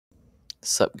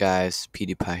What's up, guys?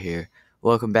 PewDiePie here.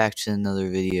 Welcome back to another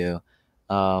video.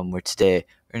 Where today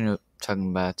we're gonna be talking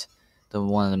about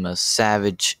one of the most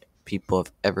savage people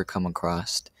I've ever come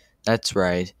across. That's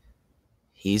right,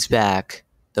 he's back.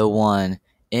 The one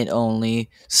and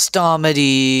only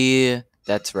Stomedy.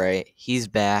 That's right, he's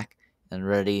back and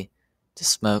ready to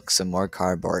smoke some more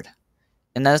cardboard.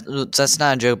 And that's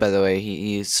not a joke, by the way.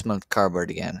 He smoked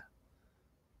cardboard again.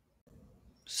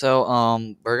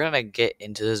 So we're gonna get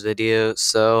into this video.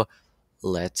 So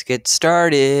let's get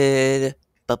started.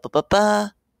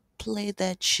 Ba-ba-ba-ba. Play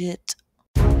that shit.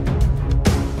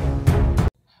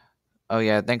 Oh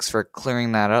yeah, thanks for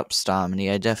clearing that up, Stomedy.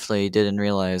 I definitely didn't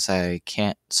realize I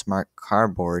can't smart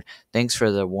cardboard. Thanks for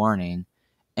the warning.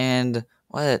 And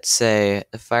what did it say?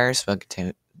 The fire smoke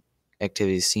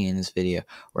activities seen in this video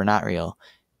were not real.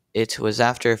 It was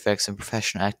After Effects and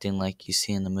professional acting like you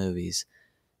see in the movies.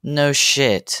 No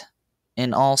shit.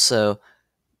 And also,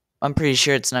 I'm pretty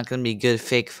sure it's not gonna be good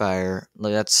fake fire.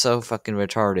 Like, that's so fucking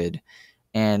retarded.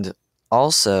 And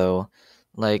also,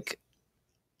 like,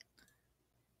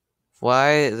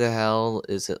 why the hell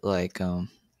is it like,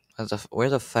 where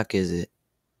the fuck is it?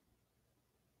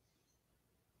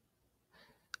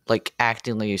 Like,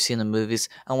 acting like you see in the movies.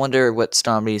 I wonder what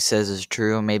Stomedy says is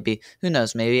true. Maybe, who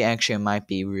knows, maybe actually it might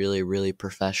be really, really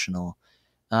professional.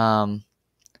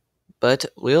 But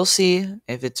we'll see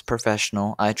if it's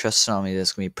professional. I trust Stomedy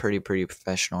that's gonna be pretty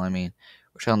professional. I mean,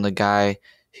 we're telling the guy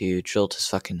who drilled his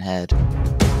fucking head.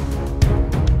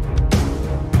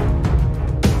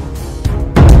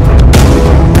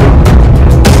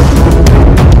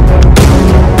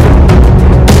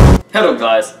 Hello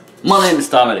guys, my name is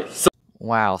Stomedy.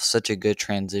 Wow, such a good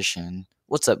transition.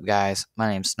 What's up, guys? My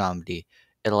name's Stomedy.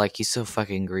 He's so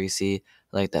fucking greasy.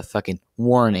 Like that fucking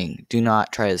warning. Do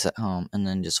not try this at home. And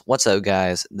then just, what's up,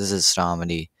 guys? This is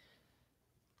Stomedy.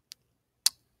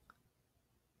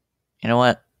 You know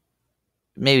what?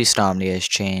 Maybe Stomedy has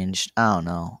changed. I don't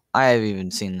know. I haven't even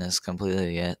seen this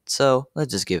completely yet. So,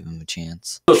 let's just give him a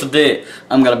chance. So today,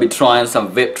 I'm gonna be trying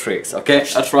some vape tricks, okay?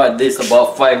 I tried this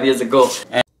about 5 years ago.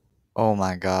 And oh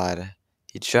my god.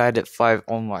 He tried it 5.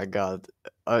 Oh my god.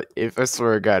 If I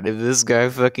swear to God, if this guy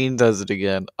fucking does it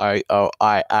again, I'm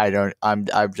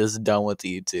just done with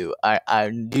YouTube.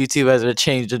 YouTube hasn't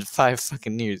changed in 5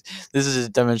 fucking years. This is a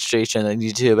demonstration that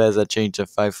YouTube hasn't changed in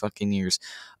 5 fucking years.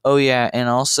 Oh yeah, and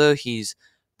also he's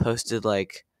posted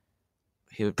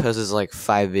he would post like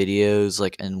 5 videos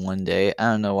like in one day.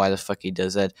 I don't know why the fuck he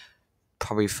does that.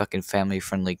 Probably fucking family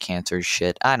friendly cancer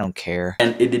shit. I don't care.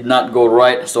 And it did not go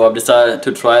right, so I've decided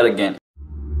to try it again.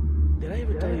 Did I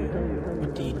ever tell you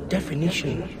what the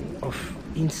definition of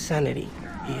insanity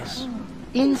is?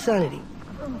 Insanity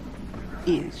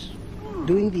is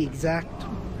doing the exact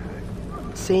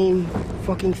same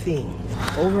fucking thing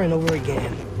over and over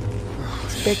again,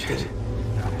 expecting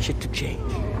shit to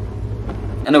change.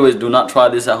 Anyways, do not try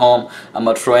this at home. I'm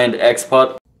a trained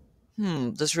expert.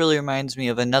 This really reminds me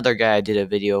of another guy I did a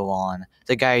video on.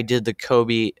 The guy who did the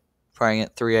Kobe praying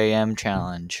at 3 a.m.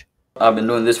 challenge. I've been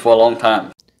doing this for a long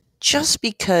time. Just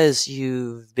because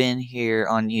you've been here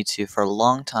on YouTube for a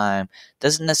long time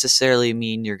doesn't necessarily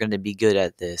mean you're going to be good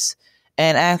at this.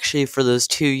 And actually, for those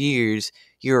 2 years,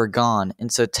 you were gone.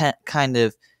 And so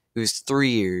it was 3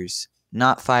 years,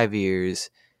 not 5 years.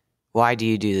 Why do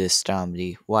you do this,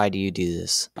 Stomedy? Why do you do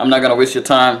this? I'm not gonna waste your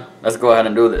time. Let's go ahead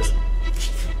and do this.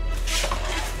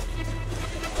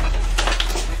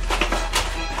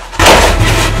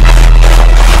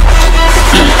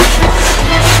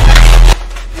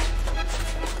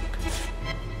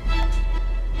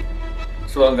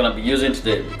 That's what I'm gonna be using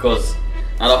today because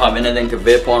I don't have anything to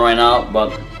vape on right now,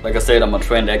 but like I said, I'm a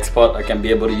trained expert. I can be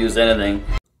able to use anything.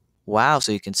 Wow,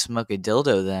 so you can smoke a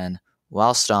dildo then.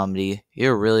 Wow, Stomedy,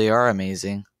 you really are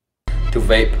amazing. To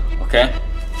vape, okay?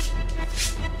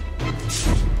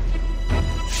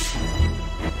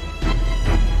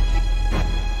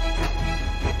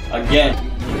 Again,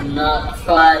 do not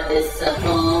try this at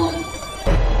home.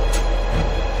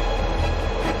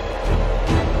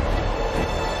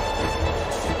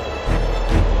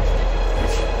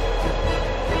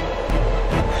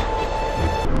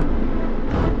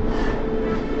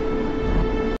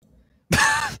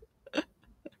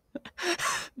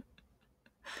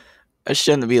 I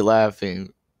shouldn't be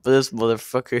laughing, but this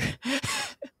motherfucker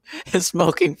is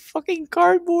smoking fucking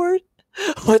cardboard.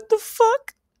 What the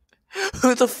fuck?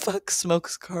 Who the fuck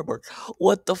smokes cardboard?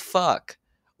 What the fuck?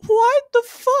 What the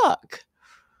fuck?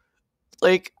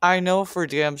 Like, I know for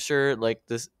damn sure, like,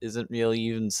 this isn't real, he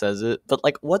even says it, but,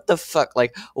 like, what the fuck?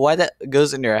 Like, why that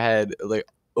goes in your head? Like,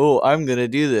 oh, I'm gonna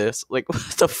do this. Like, what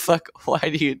the fuck? Why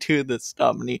do you do this,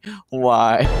 Stomedy?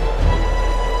 Why?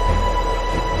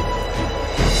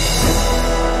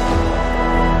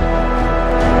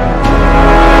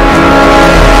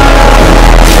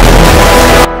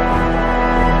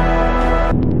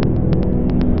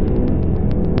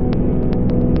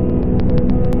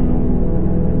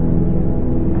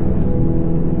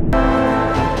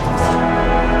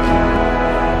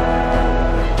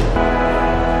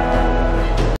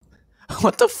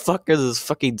 What the fuck are those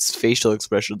fucking facial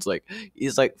expressions like?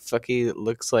 He's like fucking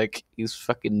looks like he's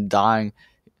fucking dying.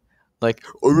 Like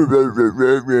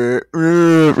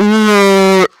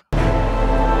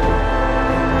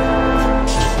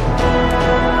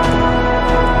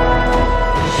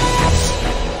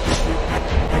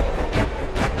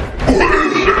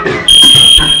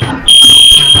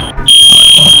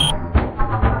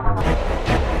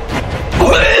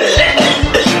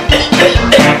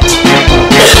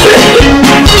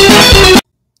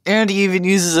and he even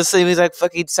uses the same exact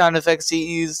fucking sound effects he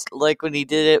used like when he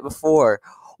did it before.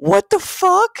 What the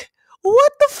fuck?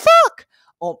 What the fuck?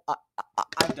 Oh,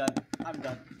 I'm done. I'm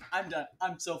done. I'm done.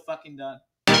 I'm so fucking done.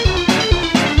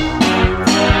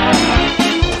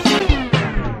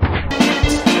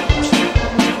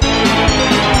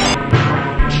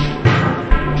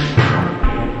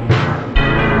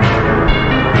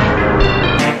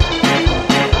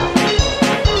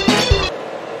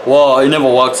 Well, it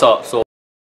never works out, so.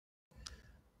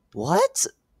 What?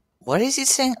 What is he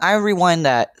saying? I rewind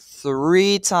that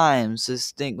 3 times to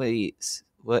think what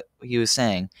he was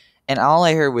saying, and all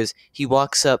I heard was he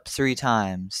walks up 3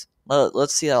 times.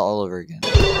 Let's see that all over again.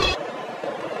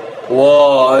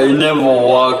 Well, it never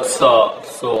works out,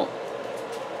 so.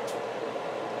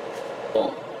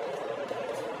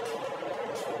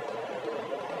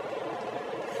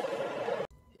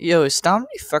 Yo, is Stomny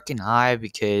fucking high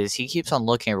because he keeps on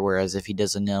looking everywhere as if he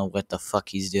doesn't know what the fuck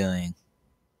he's doing.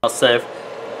 Not safe.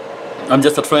 I'm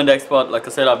just a trained expert. Like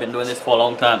I said, I've been doing this for a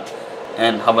long time.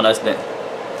 And have a nice day.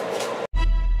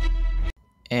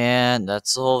 And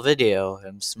that's the whole video.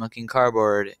 Him smoking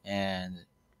cardboard and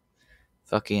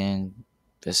fucking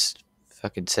just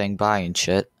fucking saying bye and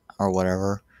shit or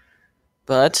whatever.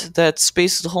 But that's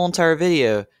basically the whole entire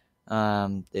video.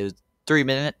 It was 3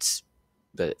 minutes,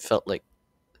 but it felt like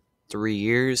 3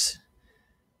 years.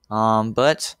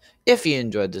 But if you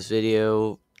enjoyed this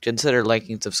video, consider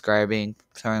liking, subscribing,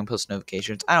 turning on post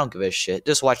notifications. I don't give a shit.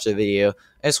 Just watch the video.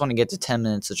 I just want to get to 10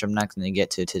 minutes, which I'm not going to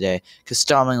get to today, because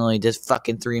Storming only did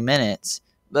fucking 3 minutes.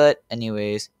 But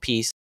anyways, peace.